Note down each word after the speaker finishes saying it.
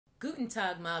Guten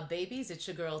Tag, my babies. It's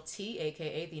your girl T,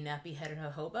 aka the nappy-headed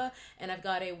jojoba, and I've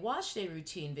got a wash day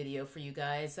routine video for you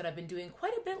guys that I've been doing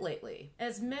quite a bit lately.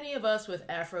 As many of us with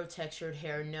afro-textured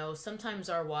hair know, sometimes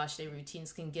our wash day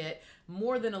routines can get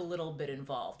more than a little bit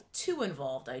involved. Too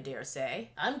involved, I dare say.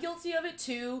 I'm guilty of it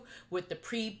too, with the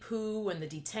pre-poo and the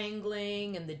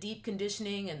detangling and the deep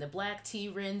conditioning and the black tea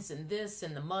rinse and this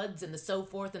and the muds and the so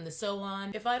forth and the so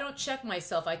on. If I don't check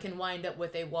myself, I can wind up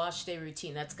with a wash day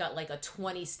routine that's got like a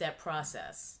 20-step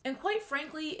process. And quite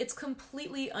frankly, it's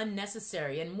completely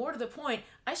unnecessary, and more to the point,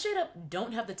 I straight up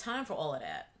don't have the time for all of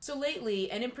that. So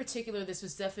lately, and in particular this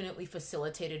was definitely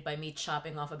facilitated by me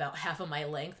chopping off about half of my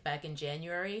length back in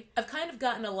January, I've kind of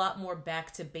gotten a lot more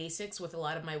back to basics with a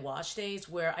lot of my wash days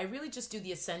where I really just do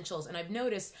the essentials, and I've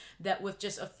noticed that with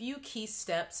just a few key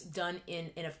steps done in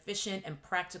an efficient and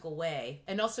practical way,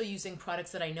 and also using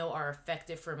products that I know are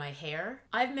effective for my hair,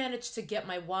 I've managed to get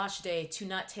my wash day to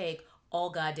not take all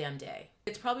goddamn day.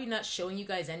 It's probably not showing you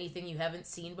guys anything you haven't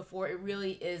seen before. It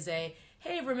really is a,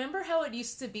 hey, remember how it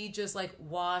used to be just like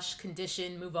wash,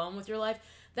 condition, move on with your life?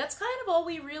 That's kind of all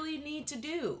we really need to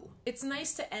do. It's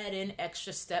nice to add in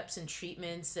extra steps and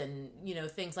treatments and, you know,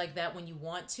 things like that when you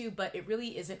want to, but it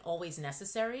really isn't always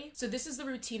necessary. So this is the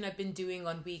routine I've been doing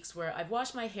on weeks where I've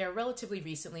washed my hair relatively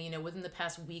recently, you know, within the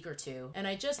past week or two, and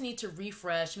I just need to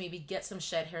refresh, maybe get some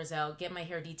shed hairs out, get my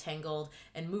hair detangled,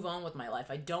 and move on with my life.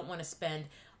 I don't want to spend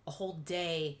a whole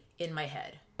day in my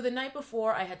head. The night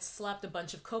before, I had slapped a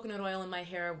bunch of coconut oil in my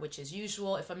hair, which is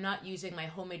usual. If I'm not using my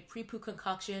homemade pre-poo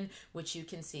concoction, which you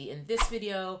can see in this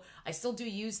video, I still do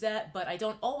use that, but I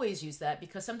don't always use that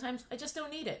because sometimes I just don't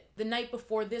need it. The night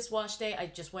before this wash day, I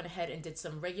just went ahead and did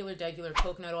some regular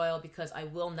coconut oil because I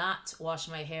will not wash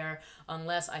my hair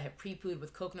unless I have pre-pooed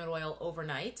with coconut oil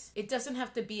overnight. It doesn't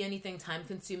have to be anything time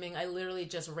consuming. I literally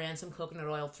just ran some coconut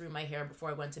oil through my hair before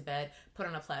I went to bed, put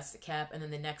on a plastic cap, and then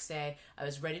the next day I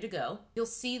was ready to go. You'll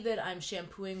see that I'm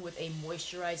shampooing with a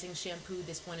moisturizing shampoo.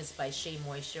 This one is by Shea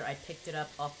Moisture. I picked it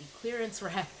up off the clearance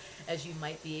rack, as you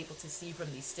might be able to see from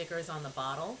the stickers on the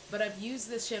bottle. But I've used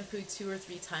this shampoo 2 or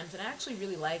 3 times and I actually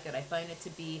really like it. I find it to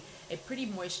be a pretty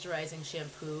moisturizing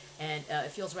shampoo, and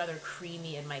it feels rather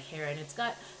creamy in my hair, and it's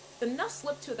got enough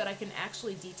slip to it that I can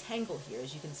actually detangle here,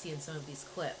 as you can see in some of these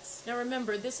clips. Now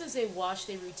remember, this is a wash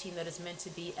day routine that is meant to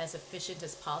be as efficient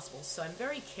as possible, so I'm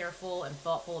very careful and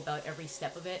thoughtful about every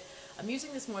step of it. I'm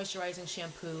using this moisturizing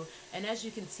shampoo, and as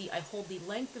you can see, I hold the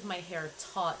length of my hair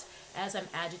taut as I'm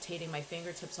agitating my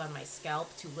fingertips on my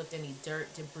scalp to lift any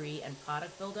dirt, debris, and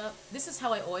product buildup. This is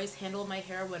how I always handle my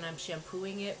hair when I'm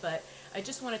shampooing it, but I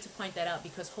just wanted to point that out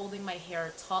because holding my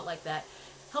hair taut like that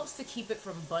helps to keep it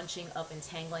from bunching up and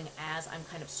tangling as I'm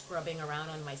kind of scrubbing around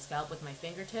on my scalp with my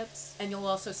fingertips. And you'll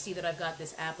also see that I've got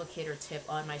this applicator tip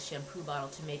on my shampoo bottle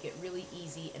to make it really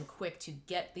easy and quick to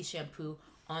get the shampoo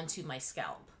onto my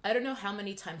scalp. I don't know how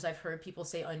many times I've heard people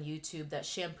say on YouTube that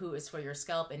shampoo is for your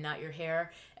scalp and not your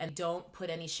hair, and don't put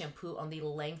any shampoo on the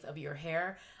length of your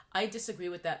hair. I disagree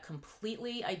with that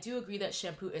completely. I do agree that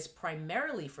shampoo is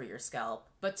primarily for your scalp,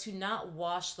 but to not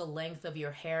wash the length of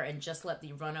your hair and just let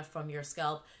the runoff from your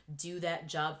scalp do that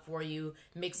job for you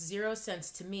makes zero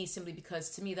sense to me, simply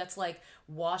because to me that's like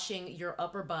washing your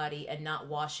upper body and not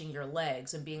washing your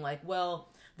legs and being like, well,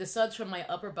 the suds from my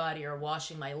upper body are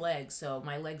washing my legs, so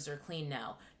my legs are clean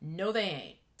now. No, they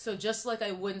ain't. So just like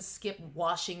I wouldn't skip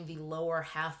washing the lower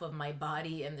half of my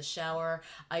body in the shower,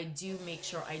 I do make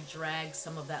sure I drag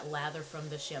some of that lather from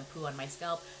the shampoo on my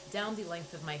scalp down the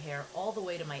length of my hair all the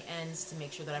way to my ends to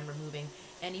make sure that I'm removing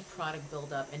any product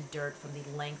buildup and dirt from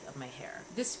the length of my hair.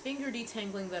 This finger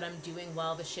detangling that I'm doing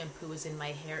while the shampoo is in my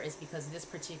hair is because this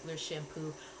particular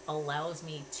shampoo allows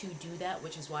me to do that,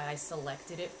 which is why I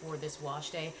selected it for this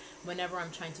wash day. Whenever I'm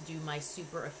trying to do my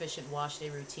super efficient wash day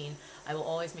routine, I will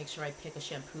always make sure I pick a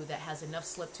shampoo that has enough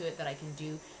slip to it that I can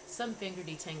do some finger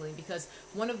detangling, because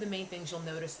one of the main things you'll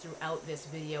notice throughout this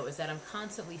video is that I'm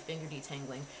constantly finger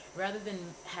detangling rather than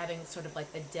having sort of like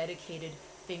a dedicated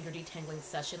finger detangling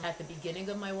session at the beginning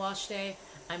of my wash day.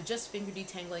 I'm just finger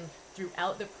detangling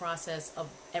throughout the process of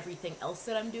everything else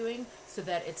that I'm doing, so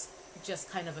that it's just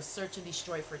kind of a search and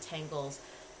destroy for tangles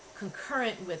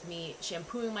concurrent with me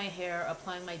shampooing my hair,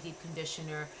 applying my deep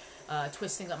conditioner,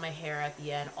 twisting up my hair at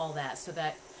the end, all that, so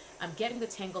that I'm getting the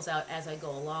tangles out as I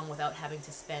go along without having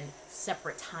to spend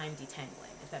separate time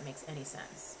detangling, if that makes any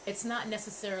sense. It's not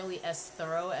necessarily as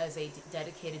thorough as a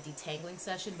dedicated detangling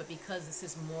session, but because this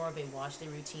is more of a wash day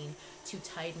routine to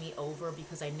tide me over,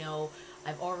 because I know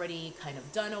I've already kind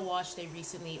of done a wash day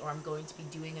recently, or I'm going to be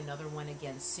doing another one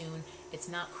again soon, it's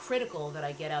not critical that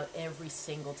I get out every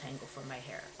single tangle from my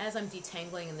hair. As I'm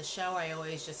detangling in the shower, I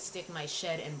always just stick my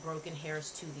shed and broken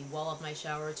hairs to the wall of my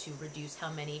shower to reduce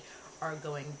how many are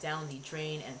going down the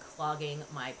drain and clogging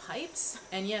my pipes.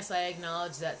 And yes, I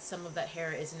acknowledge that some of that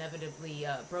hair is inevitably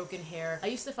broken hair. I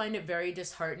used to find it very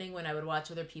disheartening when I would watch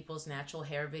other people's natural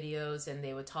hair videos and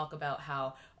they would talk about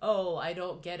how, oh, I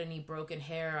don't get any broken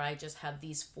hair, I just have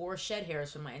these 4 shed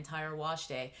hairs from my entire wash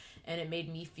day. And it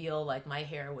made me feel like my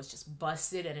hair was just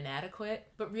busted and inadequate.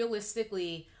 But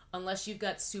realistically, unless you've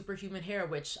got superhuman hair,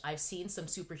 which I've seen some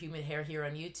superhuman hair here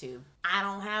on YouTube, I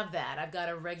don't have that. I've got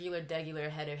a regular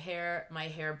head of hair. My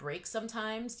hair breaks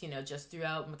sometimes, you know, just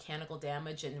throughout mechanical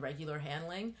damage and regular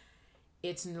handling.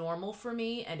 It's normal for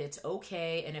me and it's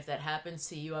okay. And if that happens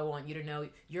to you, I want you to know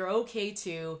you're okay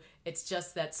too. It's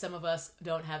just that some of us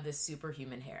don't have this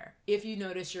superhuman hair. If you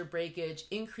notice your breakage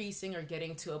increasing or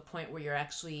getting to a point where you're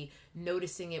actually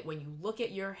noticing it when you look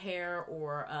at your hair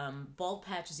or bald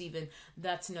patches even,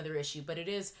 that's another issue. But it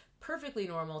is perfectly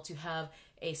normal to have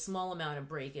a small amount of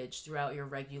breakage throughout your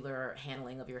regular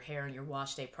handling of your hair and your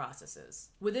wash day processes.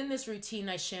 Within this routine,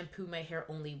 I shampoo my hair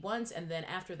only once, and then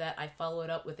after that, I follow it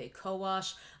up with a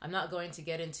co-wash. I'm not going to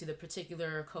get into the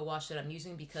particular co-wash that I'm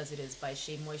using because it is by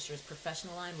Shea Moisture's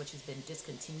professional line, which has been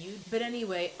discontinued. But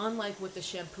anyway, unlike with the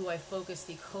shampoo, I focus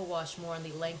the co-wash more on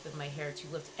the length of my hair to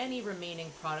lift any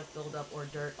remaining product buildup or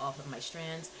dirt off of my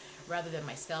strands rather than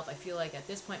my scalp. I feel like at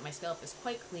this point, my scalp is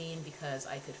quite clean because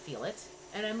I could feel it.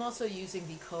 And I'm also using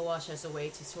the co-wash as a way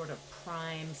to sort of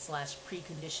prime /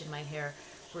 precondition my hair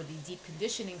for the deep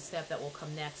conditioning step that will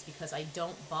come next, because I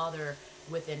don't bother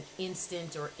with an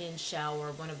instant or in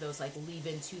shower, one of those like leave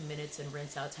in 2 minutes and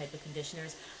rinse out type of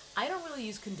conditioners. I don't really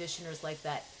use conditioners like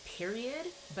that, period,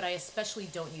 but I especially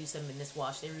don't use them in this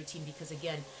wash day routine because,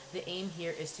 again, the aim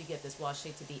here is to get this wash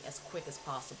day to be as quick as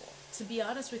possible. To be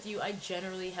honest with you, I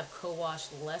generally have co-washed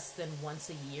less than once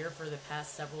a year for the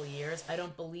past several years. I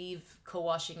don't believe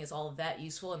co-washing is all that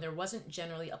useful, and there wasn't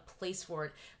generally a place for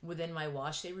it within my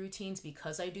wash day routines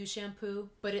because I do shampoo,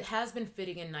 but it has been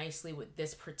fitting in nicely with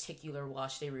this particular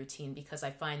wash day routine because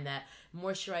I find that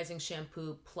moisturizing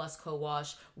shampoo plus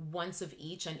co-wash, once of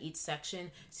each on each section,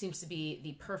 seems to be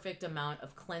the perfect amount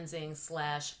of cleansing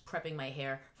 / prepping my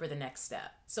hair for the next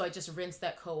step. So I just rinse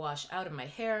that co-wash out of my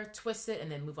hair, twist it,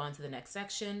 and then move on to the next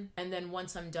section. And then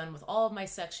once I'm done with all of my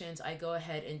sections, I go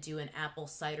ahead and do an apple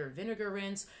cider vinegar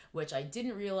rinse, which I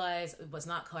didn't realize was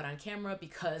not caught on camera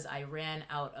because I ran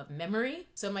out of memory.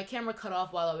 So my camera cut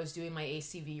off while I was doing my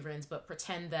ACV rinse, but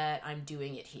pretend that I'm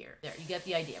doing it here. There, you get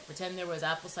the idea. Pretend there was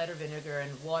apple cider vinegar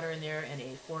and water in there in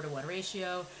a 4:1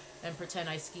 ratio, and pretend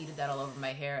I skeeted that all over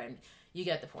my hair, and you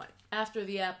get the point. After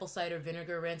the apple cider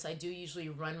vinegar rinse, I do usually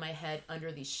run my head under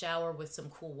the shower with some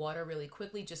cool water really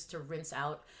quickly just to rinse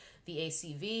out the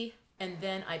ACV. And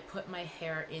then I put my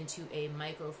hair into a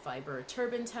microfiber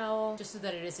turban towel just so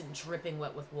that it isn't dripping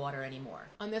wet with water anymore.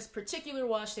 On this particular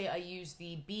wash day, I used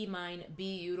the Be Mine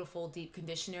Beautiful Deep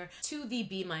Conditioner. To the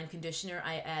Be Mine conditioner,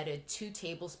 I added 2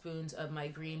 tablespoons of my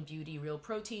Green Beauty Real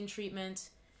Protein treatment.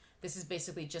 This is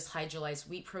basically just hydrolyzed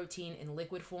wheat protein in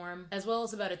liquid form, as well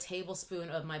as about a tablespoon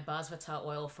of my Basvata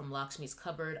oil from Lakshmi's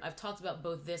Cupboard. I've talked about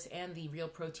both this and the Real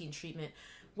Protein treatment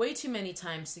way too many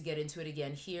times to get into it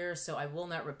again here, so I will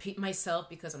not repeat myself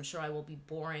because I'm sure I will be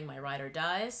boring my ride or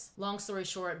dies. Long story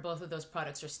short, both of those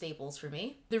products are staples for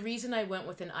me. The reason I went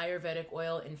with an Ayurvedic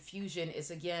oil infusion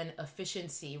is, again,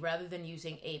 efficiency. Rather than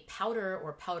using a powder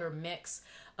or powder mix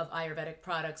of Ayurvedic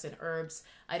products and herbs,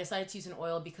 I decided to use an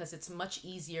oil because it's much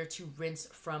easier to rinse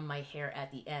from my hair at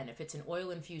the end. If it's an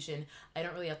oil infusion, I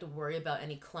don't really have to worry about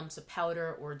any clumps of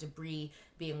powder or debris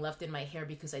being left in my hair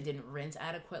because I didn't rinse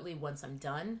adequately once I'm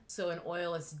done. So an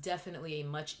oil is definitely a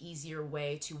much easier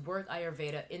way to work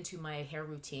Ayurveda into my hair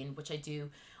routine, which I do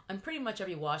on pretty much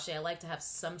every wash day. I like to have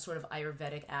some sort of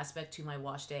Ayurvedic aspect to my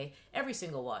wash day, every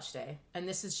single wash day. And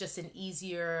this is just an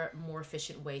easier, more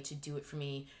efficient way to do it for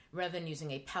me rather than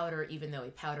using a powder, even though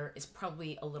a powder is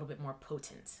probably a little bit more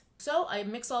potent. So I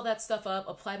mix all that stuff up,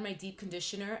 applied my deep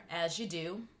conditioner, as you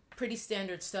do. Pretty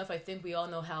standard stuff. I think we all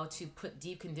know how to put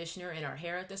deep conditioner in our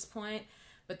hair at this point.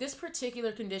 But this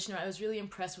particular conditioner, I was really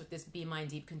impressed with this Be Mine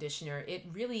Deep Conditioner. It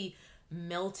really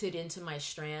melted into my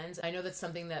strands. I know that's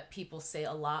something that people say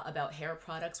a lot about hair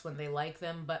products when they like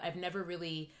them, but I've never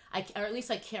really, or at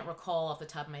least I can't recall off the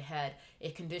top of my head,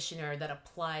 a conditioner that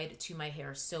applied to my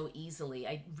hair so easily.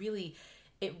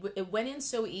 It went in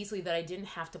so easily that I didn't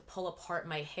have to pull apart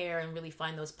my hair and really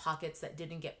find those pockets that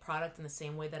didn't get product in the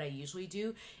same way that I usually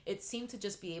do. It seemed to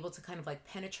just be able to kind of like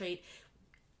penetrate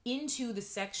into the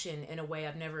section in a way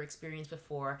I've never experienced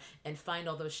before and find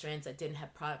all those strands that didn't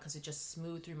have product because it just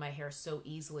smoothed through my hair so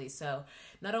easily. So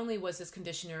not only was this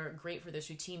conditioner great for this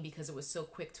routine because it was so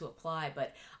quick to apply,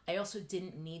 but I also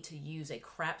didn't need to use a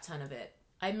crap ton of it.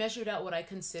 I measured out what I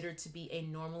considered to be a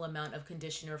normal amount of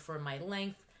conditioner for my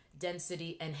length,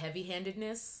 density, and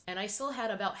heavy-handedness, and I still had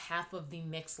about half of the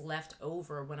mix left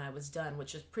over when I was done,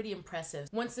 which is pretty impressive.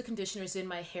 Once the conditioner's in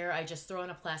my hair, I just throw in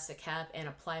a plastic cap and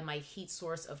apply my heat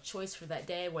source of choice for that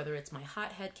day, whether it's my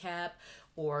hot head cap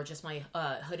or just my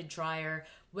hooded dryer,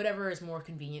 whatever is more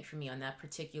convenient for me on that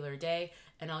particular day.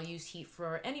 And I'll use heat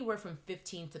for anywhere from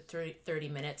 15 to 30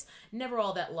 minutes, never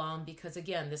all that long, because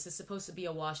again, this is supposed to be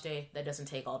a wash day that doesn't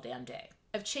take all damn day.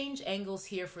 I've changed angles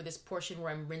here for this portion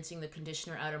where I'm rinsing the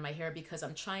conditioner out of my hair because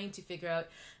I'm trying to figure out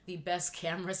the best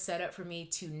camera setup for me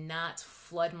to not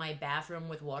flood my bathroom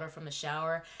with water from the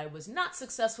shower. I was not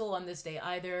successful on this day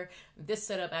either. This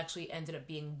setup actually ended up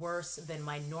being worse than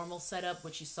my normal setup,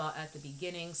 which you saw at the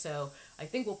beginning, so I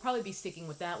think we'll probably be sticking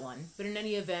with that one. But in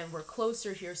any event, we're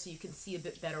closer here so you can see a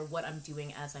bit better what I'm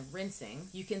doing as I'm rinsing.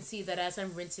 You can see that as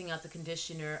I'm rinsing out the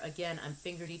conditioner, again, I'm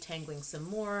finger detangling some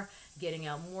more, getting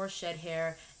out more shed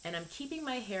hair, and I'm keeping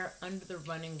my hair under the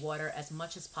running water as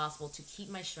much as possible to keep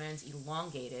my strands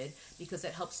elongated because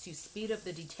it helps to speed up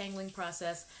the detangling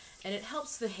process and it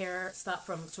helps the hair stop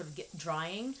from sort of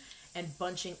drying and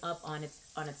bunching up on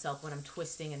itself when I'm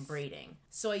twisting and braiding.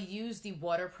 So I use the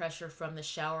water pressure from the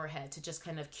shower head to just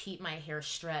kind of keep my hair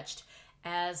stretched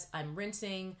as I'm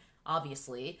rinsing,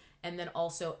 obviously, and then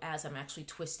also as I'm actually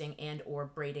twisting and or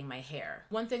braiding my hair.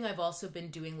 One thing I've also been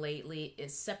doing lately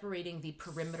is separating the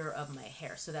perimeter of my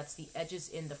hair. So that's the edges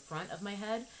in the front of my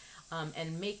head,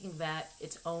 and making that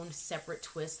its own separate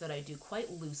twist that I do quite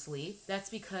loosely. That's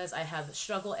because I have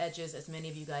struggle edges, as many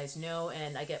of you guys know,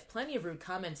 and I get plenty of rude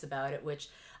comments about it, which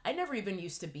I never even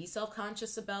used to be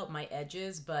self-conscious about my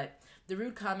edges, but the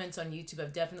rude comments on YouTube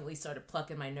have definitely started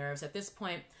plucking my nerves. At this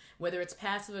point, whether it's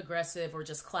passive aggressive or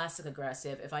just classic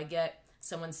aggressive, if I get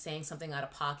someone saying something out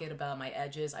of pocket about my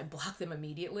edges, I block them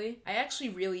immediately. I actually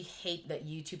really hate that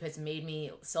YouTube has made me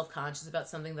self-conscious about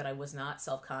something that I was not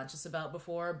self-conscious about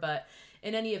before, but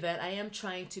in any event, I am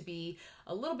trying to be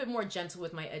a little bit more gentle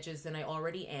with my edges than I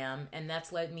already am, and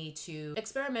that's led me to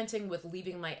experimenting with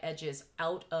leaving my edges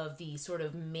out of the sort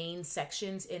of main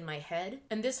sections in my head.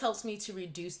 And this helps me to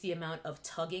reduce the amount of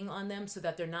tugging on them so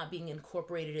that they're not being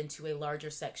incorporated into a larger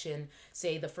section,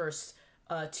 say the first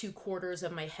 2/4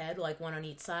 of my head, like one on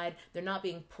each side. They're not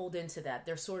being pulled into that.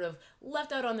 They're sort of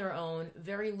left out on their own,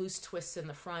 very loose twists in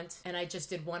the front, and I just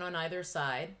did one on either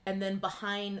side. And then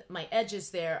behind my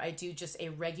edges there, I do just a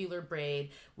regular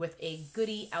braid with a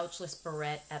goody ouchless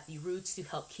barrette at the roots to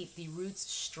help keep the roots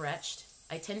stretched.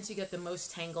 I tend to get the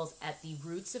most tangles at the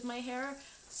roots of my hair,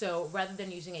 so rather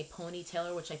than using a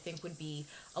ponytailer, which I think would be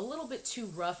a little bit too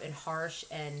rough and harsh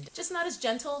and just not as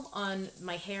gentle on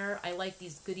my hair, I like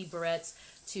these goody barrettes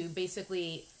to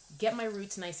basically get my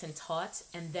roots nice and taut,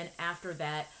 and then after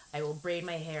that, I will braid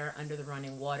my hair under the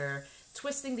running water,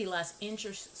 twisting the last inch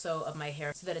or so of my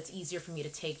hair so that it's easier for me to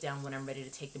take down when I'm ready to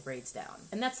take the braids down.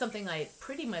 And that's something I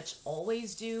pretty much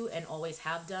always do and always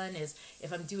have done, is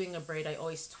if I'm doing a braid, I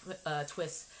always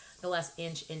twist the last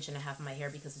inch and a half of my hair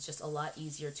because it's just a lot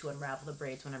easier to unravel the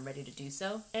braids when I'm ready to do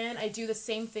so. And I do the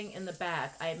same thing in the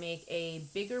back. I make a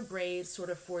bigger braid sort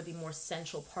of for the more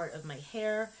central part of my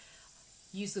hair,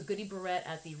 use the goody barrette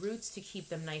at the roots to keep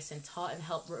them nice and taut and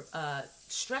help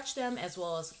stretch them as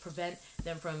well as prevent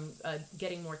them from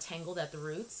getting more tangled at the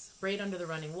roots. Braid under the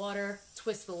running water,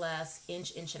 twist the last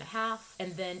inch and a half,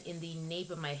 and then in the nape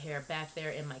of my hair back there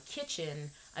in my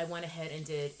kitchen, I went ahead and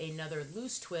did another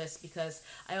loose twist because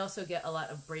I also get a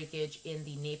lot of breakage in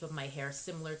the nape of my hair,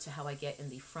 similar to how I get in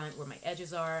the front where my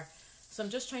edges are. So I'm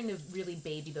just trying to really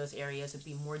baby those areas and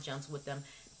be more gentle with them,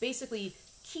 basically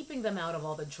keeping them out of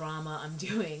all the drama I'm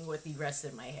doing with the rest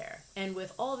of my hair. And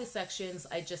with all the sections,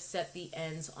 I just set the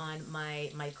ends on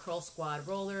my Curl Squad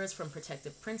rollers from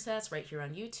Protective Princess right here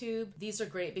on YouTube. These are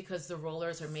great because the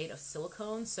rollers are made of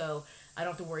silicone, so I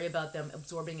don't have to worry about them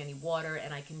absorbing any water,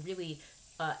 and I can really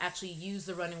actually use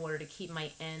the running water to keep my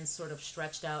ends sort of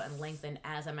stretched out and lengthened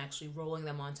as I'm actually rolling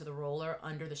them onto the roller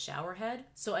under the shower head.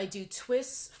 So I do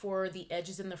twists for the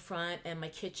edges in the front and my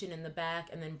kitchen in the back,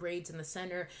 and then braids in the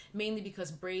center, mainly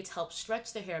because braids help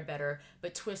stretch the hair better,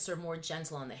 but twists are more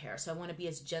gentle on the hair. So I want to be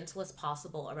as gentle as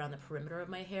possible around the perimeter of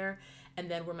my hair, and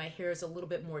then where my hair is a little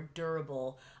bit more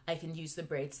durable, I can use the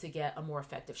braids to get a more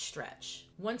effective stretch.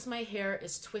 Once my hair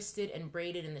is twisted and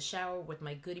braided in the shower with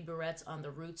my goody barrettes on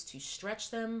the roots to stretch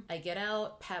them, I get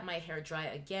out, pat my hair dry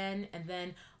again, and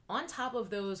then on top of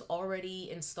those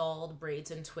already installed braids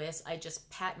and twists, I just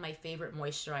pat my favorite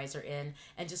moisturizer in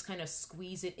and just kind of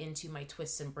squeeze it into my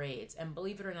twists and braids. And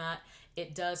believe it or not,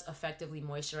 it does effectively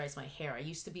moisturize my hair. I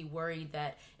used to be worried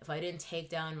that if I didn't take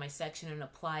down my section and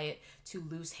apply it to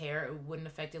loose hair, it wouldn't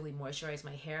effectively moisturize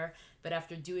my hair. But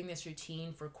after doing this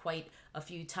routine for quite a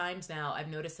few times now,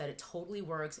 I've noticed that it totally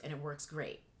works, and it works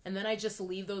great. And then I just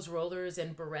leave those rollers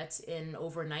and barrettes in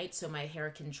overnight so my hair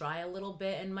can dry a little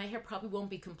bit. And my hair probably won't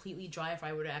be completely dry if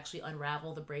I were to actually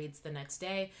unravel the braids the next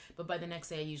day. But by the next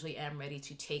day, I usually am ready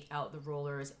to take out the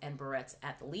rollers and barrettes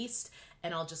at the least.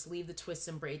 And I'll just leave the twists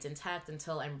and braids intact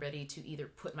until I'm ready to either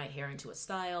put my hair into a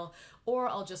style, or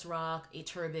I'll just rock a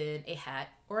turban, a hat,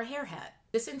 or a hair hat.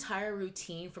 This entire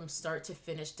routine from start to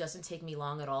finish doesn't take me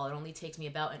long at all. It only takes me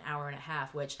about an hour and a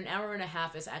half, which an hour and a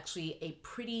half is actually a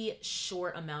pretty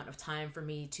short amount of time for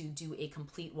me to do a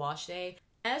complete wash day.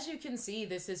 As you can see,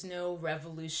 this is no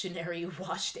revolutionary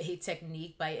wash day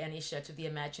technique by any stretch of the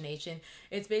imagination.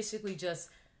 It's basically just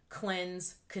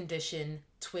cleanse, condition,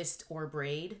 twist, or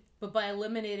braid. But by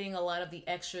eliminating a lot of the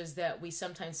extras that we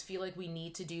sometimes feel like we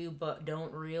need to do but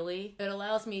don't really, it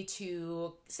allows me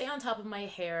to stay on top of my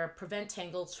hair, prevent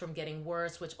tangles from getting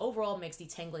worse, which overall makes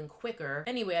detangling quicker.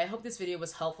 Anyway, I hope this video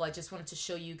was helpful. I just wanted to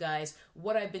show you guys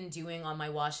what I've been doing on my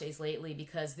wash days lately,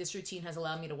 because this routine has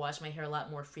allowed me to wash my hair a lot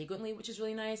more frequently, which is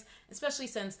really nice, especially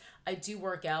since I do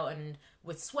work out, and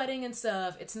with sweating and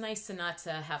stuff, it's nice to not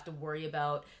to have to worry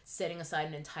about setting aside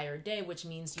an entire day, which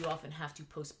means you often have to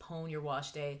postpone your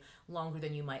wash day longer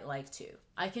than you might like to.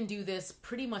 I can do this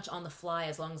pretty much on the fly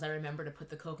as long as I remember to put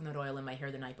the coconut oil in my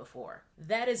hair the night before.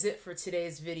 That is it for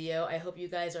today's video. I hope you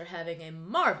guys are having a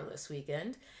marvelous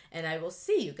weekend, and I will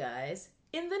see you guys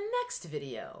in the next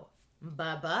video.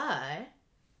 Bye-bye.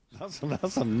 That's a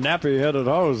nappy-headed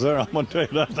hose there, I'm gonna tell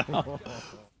you that now.